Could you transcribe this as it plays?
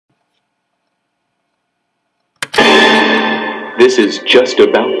This is just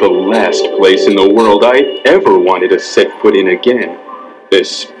about the last place in the world I ever wanted to set foot in again,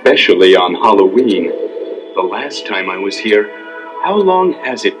 especially on Halloween. The last time I was here, how long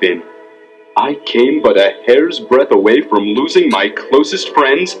has it been? I came but a hair's breadth away from losing my closest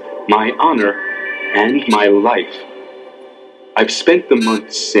friends, my honor, and my life. I've spent the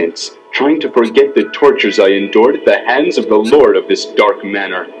months since trying to forget the tortures I endured at the hands of the lord of this dark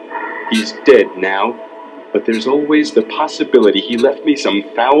manor. He's dead now, but there's always the possibility he left me some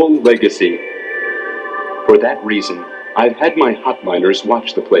foul legacy. For that reason, I've had my hotliners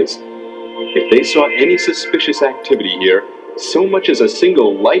watch the place. If they saw any suspicious activity here, so much as a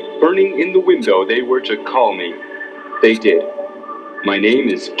single light burning in the window, they were to call me. They did. My name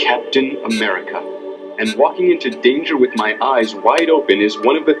is Captain America, and walking into danger with my eyes wide open is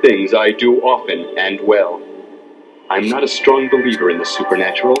one of the things I do often and well. I'm not a strong believer in the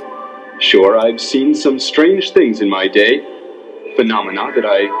supernatural. Sure, I've seen some strange things in my day, phenomena that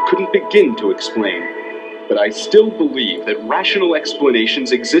I couldn't begin to explain, but I still believe that rational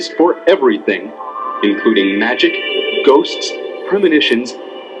explanations exist for everything, including magic, ghosts, premonitions,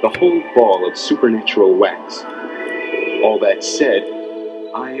 the whole ball of supernatural wax. All that said,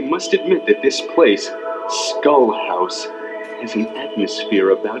 I must admit that this place, Skull House, has an atmosphere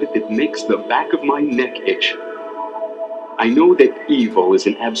about it that makes the back of my neck itch. I know that evil is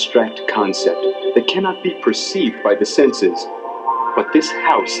an abstract concept that cannot be perceived by the senses, but this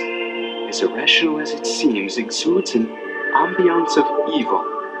house, as irrational as it seems, exudes an ambiance of evil.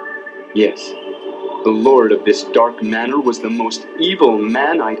 Yes, the lord of this dark manor was the most evil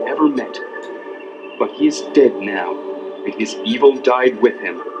man I'd ever met, but he is dead now, and his evil died with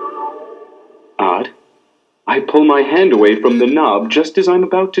him. Odd. I pull my hand away from the knob just as I'm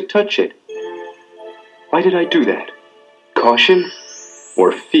about to touch it. Why did I do that? Caution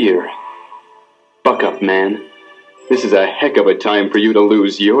or fear? Buck up, man. This is a heck of a time for you to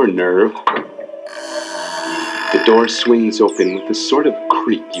lose your nerve. The door swings open with the sort of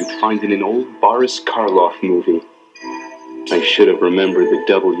creak you'd find in an old Boris Karloff movie. I should have remembered the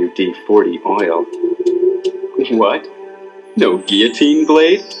WD-40 oil. What? No guillotine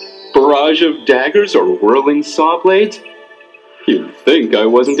blade? Barrage of daggers or whirling saw blades? You'd think I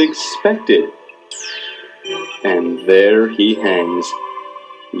wasn't expected. And there he hangs,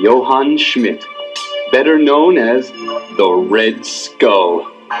 Johann Schmidt, better known as the Red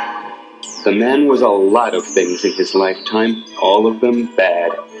Skull. The man was a lot of things in his lifetime, all of them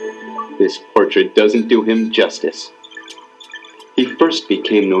bad. This portrait doesn't do him justice. He first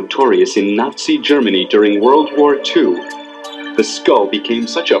became notorious in Nazi Germany during World War II. The skull became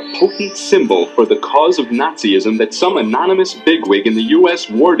such a potent symbol for the cause of Nazism that some anonymous bigwig in the U.S.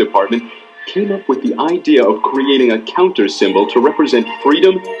 War Department came up with the idea of creating a counter-symbol to represent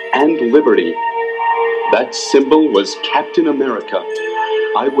freedom and liberty. That symbol was Captain America.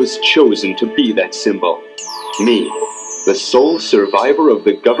 I was chosen to be that symbol. Me, the sole survivor of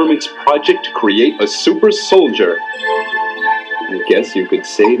the government's project to create a super soldier. I guess you could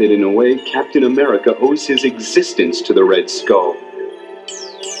say that in a way Captain America owes his existence to the Red Skull.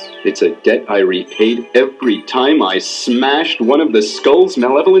 It's a debt I repaid every time I smashed one of the Skull's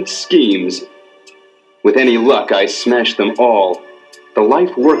malevolent schemes. With any luck, I smashed them all. The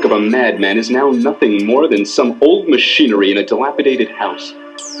life work of a madman is now nothing more than some old machinery in a dilapidated house.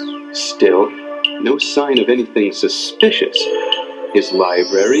 Still, no sign of anything suspicious. His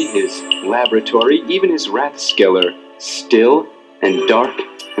library, his laboratory, even his rathskeller, still and dark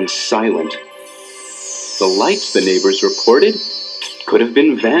and silent. The lights the neighbors reported could have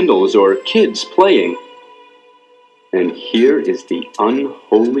been vandals or kids playing. And here is the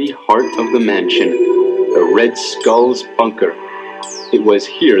unholy heart of the mansion, the Red Skull's bunker. It was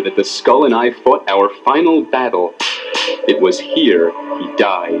here that the Skull and I fought our final battle. It was here he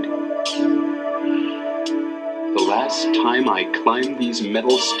died. The last time I climbed these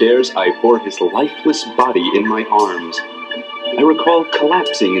metal stairs, I bore his lifeless body in my arms. I recall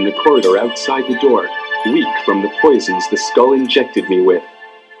collapsing in the corridor outside the door, weak from the poisons the Skull injected me with.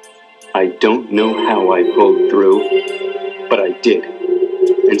 I don't know how I pulled through, but I did.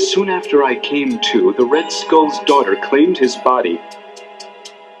 And soon after I came to, the Red Skull's daughter claimed his body.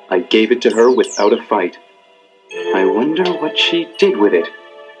 I gave it to her without a fight. I wonder what she did with it.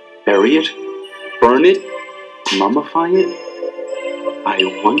 Bury it? Burn it? Mummify it?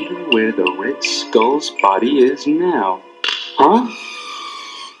 I wonder where the Red Skull's body is now. Huh?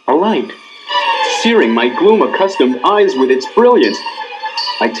 A light, searing my gloom-accustomed eyes with its brilliance.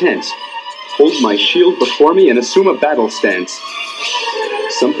 I tense, hold my shield before me and assume a battle stance.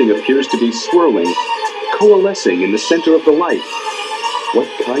 Something appears to be swirling, coalescing in the center of the light. What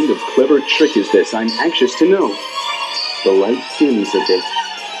kind of clever trick is this? I'm anxious to know. The light dims a bit,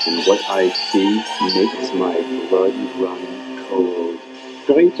 and what I see makes my blood run cold.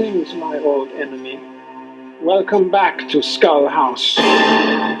 Greetings, my old enemy. Welcome back to Skull House.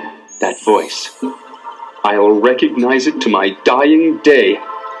 That voice. I'll recognize it to my dying day.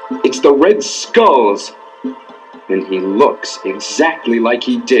 It's the Red Skulls. And he looks exactly like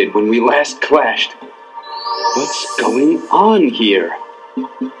he did when we last clashed. What's going on here?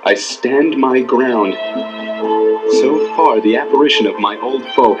 I stand my ground. So far, the apparition of my old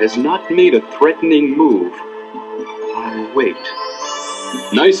foe has not made a threatening move. I'll wait.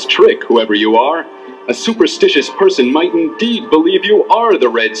 Nice trick, whoever you are. A superstitious person might indeed believe you are the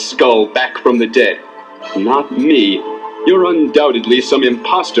Red Skull back from the dead. Not me. You're undoubtedly some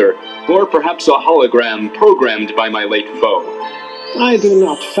imposter, or perhaps a hologram programmed by my late foe. I do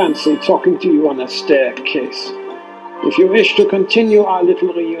not fancy talking to you on a staircase. If you wish to continue our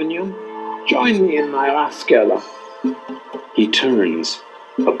little reunion, join me in my rascala. He turns,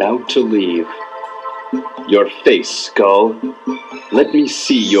 about to leave. Your face, Skull. Let me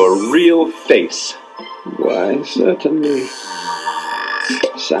see your real face. Why, certainly.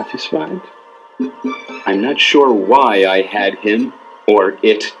 Satisfied? I'm not sure why I had him, or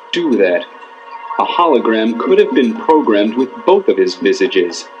it, do that. A hologram could have been programmed with both of his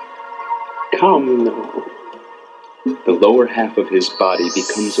visages. Come now. The lower half of his body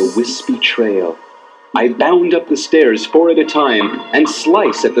becomes a wispy trail. I bound up the stairs 4 at a time and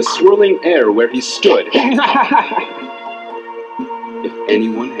slice at the swirling air where he stood. If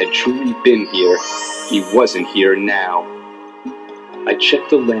anyone had truly been here, he wasn't here now. I checked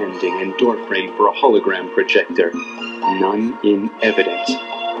the landing and doorframe for a hologram projector. None in evidence.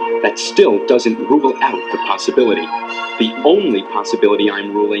 That still doesn't rule out the possibility. The only possibility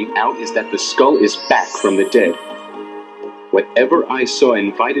I'm ruling out is that the skull is back from the dead. Whatever I saw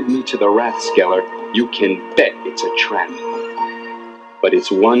invited me to the Rathskeller, you can bet it's a trap. But it's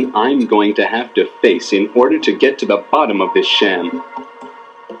one I'm going to have to face in order to get to the bottom of this sham.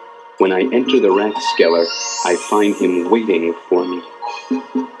 When I enter the Rathskeller, I find him waiting for me.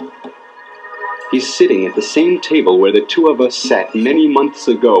 He's sitting at the same table where the two of us sat many months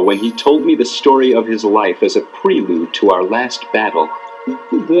ago when he told me the story of his life as a prelude to our last battle.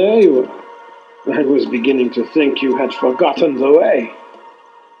 There you are. I was beginning to think you had forgotten the way.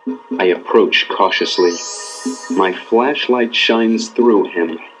 I approach cautiously. My flashlight shines through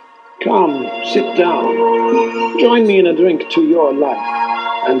him. Come, sit down. Join me in a drink to your life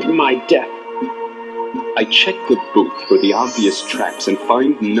and my death. I check the booth for the obvious traps and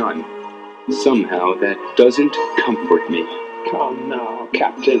find none. Somehow that doesn't comfort me. Come now,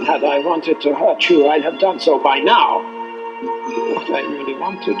 Captain. Had I wanted to hurt you, I'd have done so by now. What I really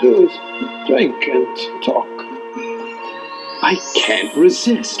want to do is drink and talk. I can't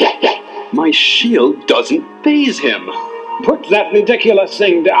resist. My shield doesn't faze him. Put that ridiculous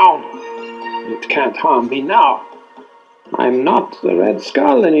thing down. It can't harm me now. I'm not the Red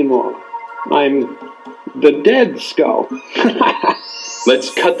Skull anymore. I'm the Dead Skull.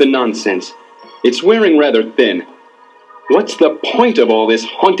 Let's cut the nonsense. It's wearing rather thin. What's the point of all this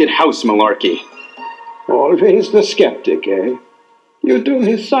haunted house malarkey? Always the skeptic, eh? You do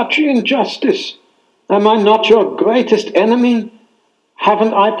me such injustice. Am I not your greatest enemy?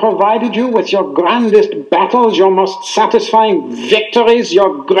 Haven't I provided you with your grandest battles, your most satisfying victories,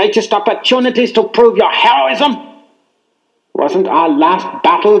 your greatest opportunities to prove your heroism? Wasn't our last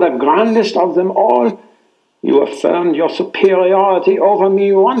battle the grandest of them all? You affirmed your superiority over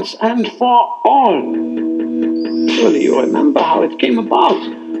me once and for all. Surely you remember how it came about.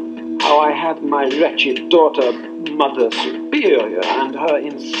 How I had my wretched daughter, Mother Superior, and her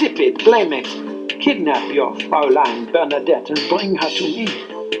insipid playmates kidnap your Fraulein Bernadette and bring her to me.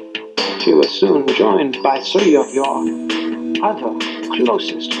 She was soon joined by 3 of your other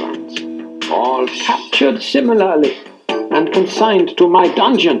closest friends, all captured similarly and consigned to my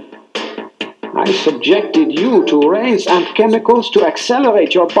dungeon. I subjected you to rays and chemicals to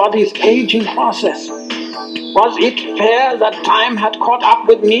accelerate your body's aging process. Was it fair that time had caught up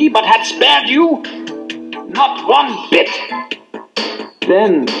with me but had spared you? Not one bit.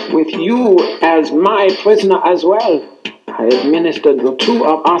 Then, with you as my prisoner as well, I administered the 2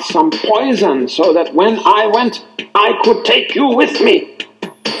 of us some poison so that when I went, I could take you with me.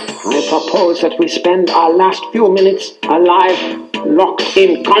 I propose that we spend our last few minutes alive, locked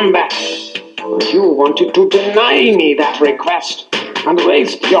in combat. But you wanted to deny me that request and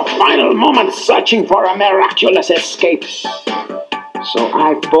waste your final moments searching for a miraculous escape. So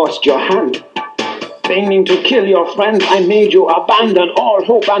I forced your hand. Feigning to kill your friend, I made you abandon all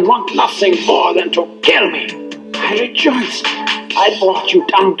hope and want nothing more than to kill me. I rejoiced. I brought you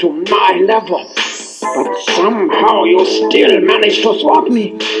down to my level. But somehow you still managed to thwart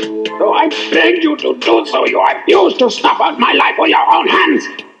me. Though I begged you to do so, you refused to snuff out my life with your own hands.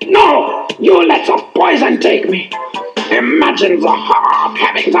 No, you let the poison take me. Imagine the horror of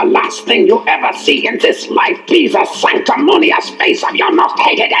having the last thing you ever see in this life be the sanctimonious face of your most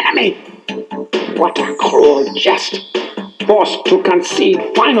hated enemy. What a cruel jest. Forced to concede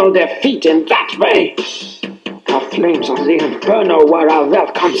final defeat in that way. The flames of the Inferno were a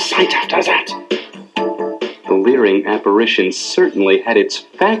welcome sight after that. The leering apparition certainly had its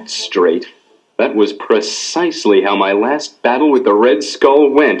facts straight. That was precisely how my last battle with the Red Skull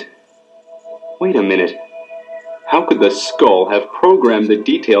went. Wait a minute. How could the Skull have programmed the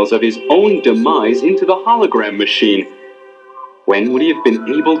details of his own demise into the hologram machine? When would he have been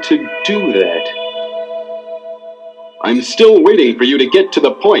able to do that? I'm still waiting for you to get to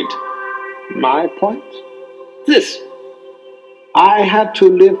the point. My point? This. I had to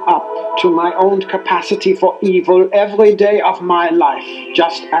live up to my own capacity for evil every day of my life,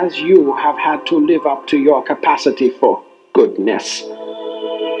 just as you have had to live up to your capacity for goodness.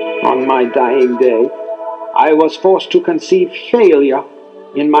 On my dying day, I was forced to concede failure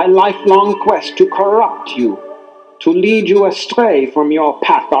in my lifelong quest to corrupt you, to lead you astray from your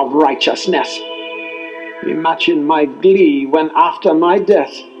path of righteousness. Imagine my glee when after my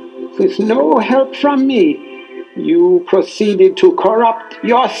death, with no help from me, you proceeded to corrupt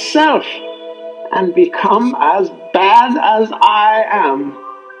yourself and become as bad as I am,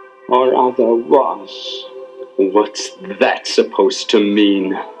 or rather was. What's that supposed to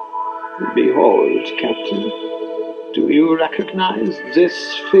mean? Behold, Captain, do you recognize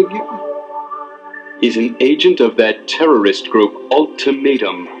this figure? He's an agent of that terrorist group,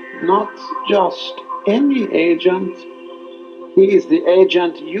 Ultimatum. Not just any agent. He is the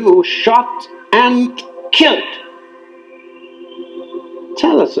agent you shot and killed.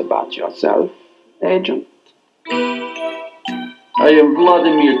 Tell us about yourself, Agent. I am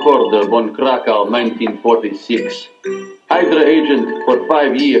Vladimir Korda, born Krakow, 1946. Hydra agent for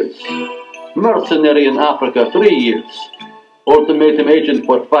 5 years. Mercenary in Africa, 3 years. Ultimatum agent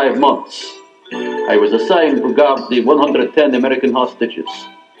for 5 months. I was assigned to guard the 110 American hostages,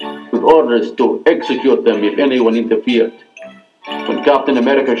 with orders to execute them if anyone interfered. When Captain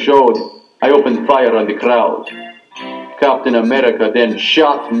America showed, I opened fire on the crowd. Captain America then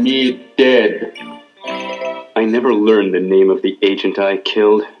shot me dead. I never learned the name of the agent I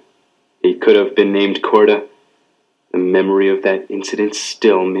killed. He could have been named Korda. The memory of that incident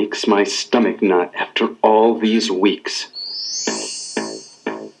still makes my stomach knot after all these weeks.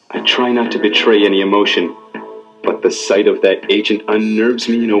 I try not to betray any emotion, but the sight of that agent unnerves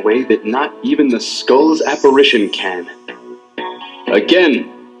me in a way that not even the Skull's apparition can.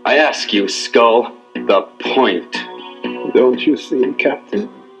 Again, I ask you, Skull, the point. Don't you see, Captain?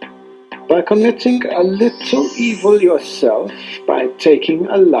 By committing a little evil yourself, by taking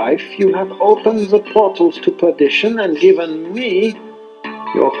a life, you have opened the portals to perdition and given me,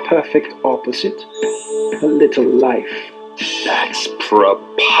 your perfect opposite, a little life. That's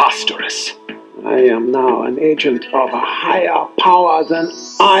preposterous. I am now an agent of a higher power than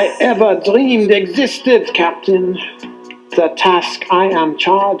I ever dreamed existed, Captain. The task I am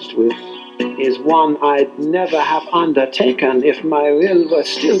charged with is one I'd never have undertaken if my will were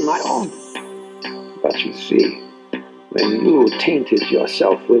still my own. But you see, when you tainted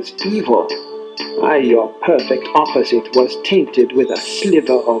yourself with evil, I, your perfect opposite, was tainted with a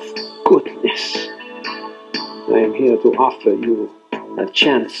sliver of goodness. I am here to offer you a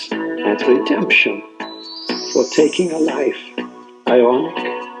chance at redemption for taking a life. Ironic,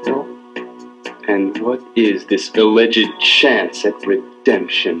 no? And what is this alleged chance at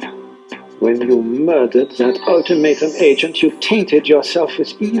redemption? When you murdered that ultimatum agent, you tainted yourself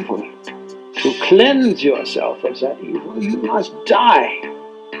with evil. To cleanse yourself of that evil, you must die,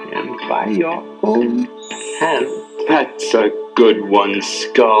 and by your own hand. That's a good one,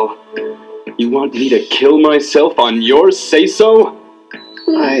 Skull. You want me to kill myself on your say-so?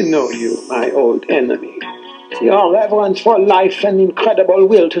 I know you, my old enemy. Your reverence for life and incredible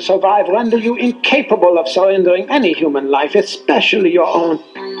will to survive render you incapable of surrendering any human life, especially your own.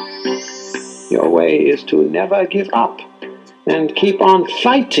 Your way is to never give up and keep on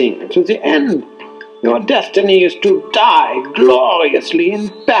fighting to the end. Your destiny is to die gloriously in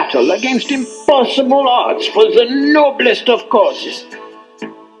battle against impossible odds for the noblest of causes.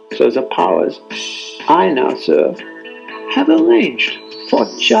 So the powers I now serve have arranged for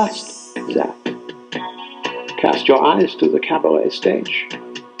just that. Cast your eyes to the cabaret stage.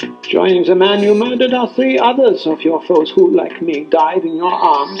 Joining the man you murdered are 3 others of your foes who, like me, died in your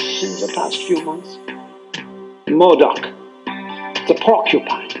arms in the past few months. Modoc, the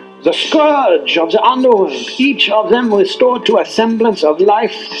porcupine, The scourge of the underworld, each of them restored to a semblance of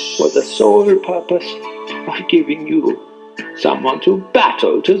life for the sole purpose of giving you someone to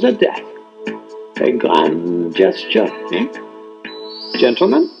battle to the death. A grand gesture, eh?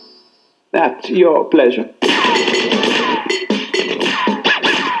 Gentlemen, at your pleasure.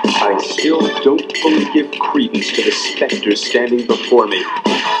 I still don't fully give credence to the specters standing before me,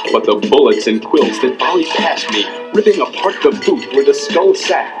 but the bullets and quills that volleyed past me, ripping apart the boot where the skull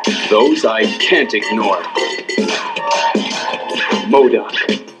sat, those I can't ignore. MODOK,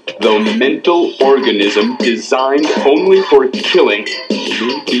 the mental organism designed only for killing,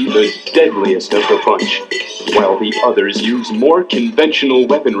 may be the deadliest of the bunch. While the others use more conventional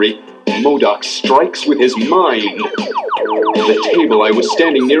weaponry, MODOK strikes with his mind. The table I was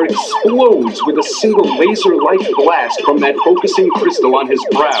standing near explodes with a single laser-like blast from that focusing crystal on his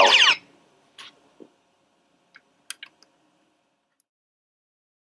brow.